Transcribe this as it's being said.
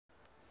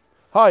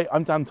Hi,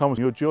 I'm Dan Thomas.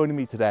 You're joining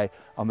me today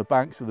on the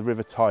banks of the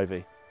River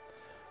Teiffi.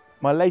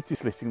 My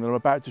latest listing that I'm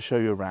about to show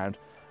you around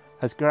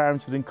has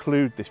grounds that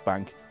include this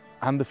bank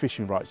and the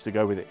fishing rights to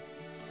go with it.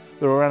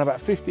 There are around about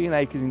 15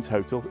 acres in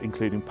total,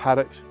 including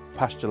paddocks,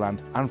 pasture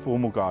land and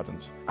formal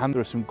gardens. And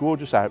there are some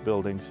gorgeous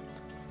outbuildings.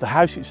 The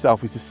house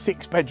itself is a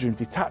 6-bedroom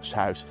detached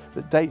house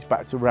that dates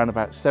back to around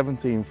about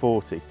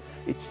 1740.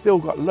 It's still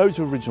got loads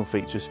of original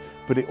features,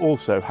 but it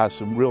also has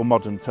some real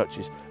modern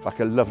touches, like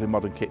a lovely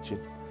modern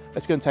kitchen.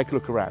 Let's go and take a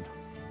look around.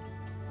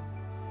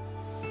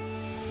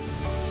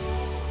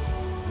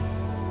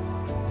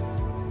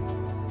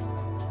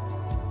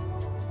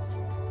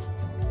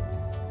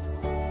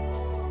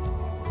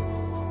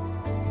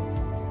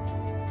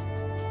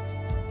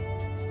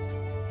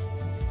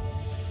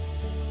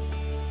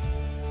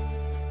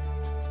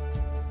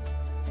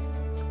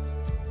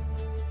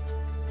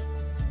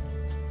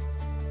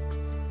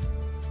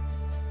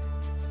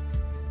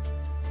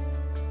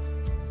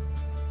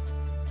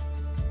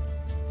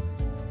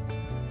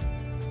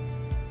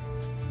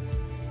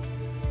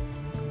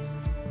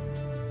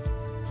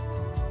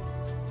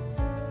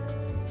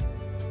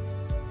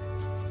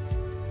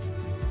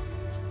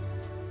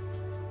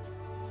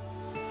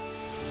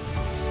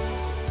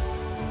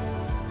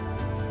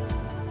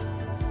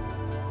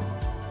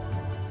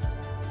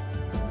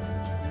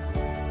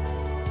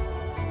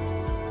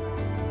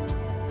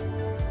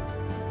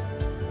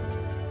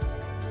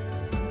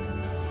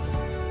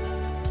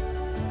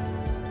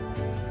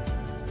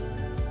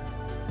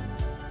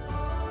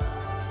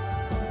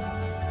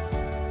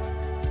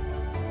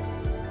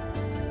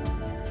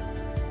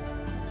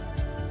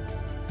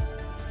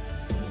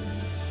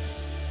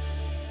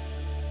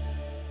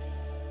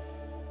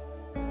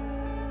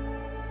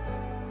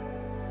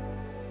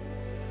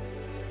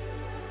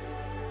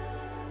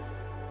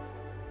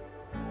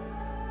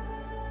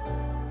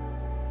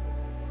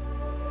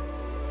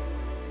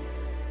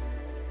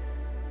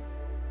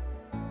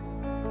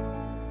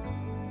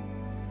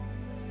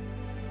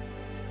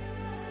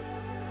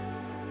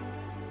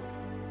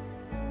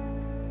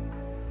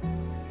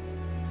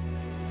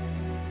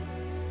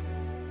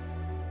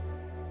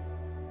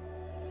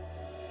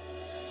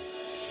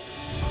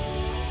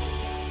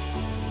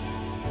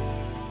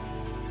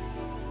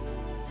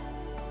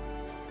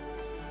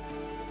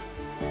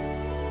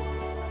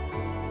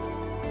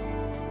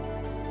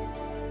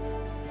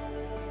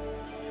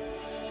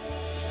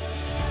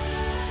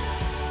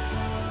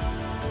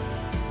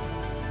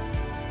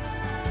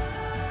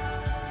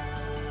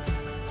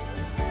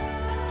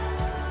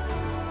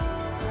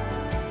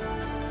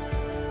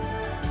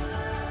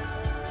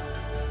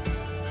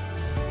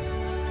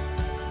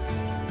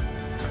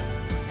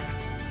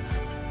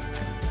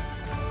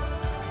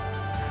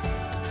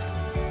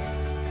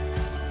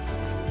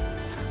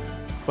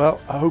 Well,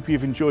 I hope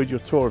you've enjoyed your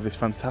tour of this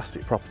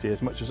fantastic property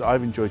as much as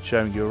I've enjoyed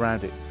showing you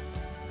around it.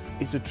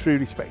 It's a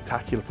truly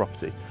spectacular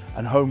property,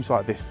 and homes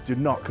like this do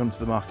not come to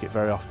the market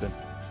very often.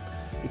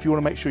 If you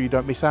want to make sure you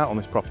don't miss out on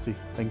this property,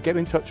 then get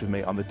in touch with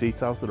me on the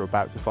details that are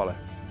about to follow.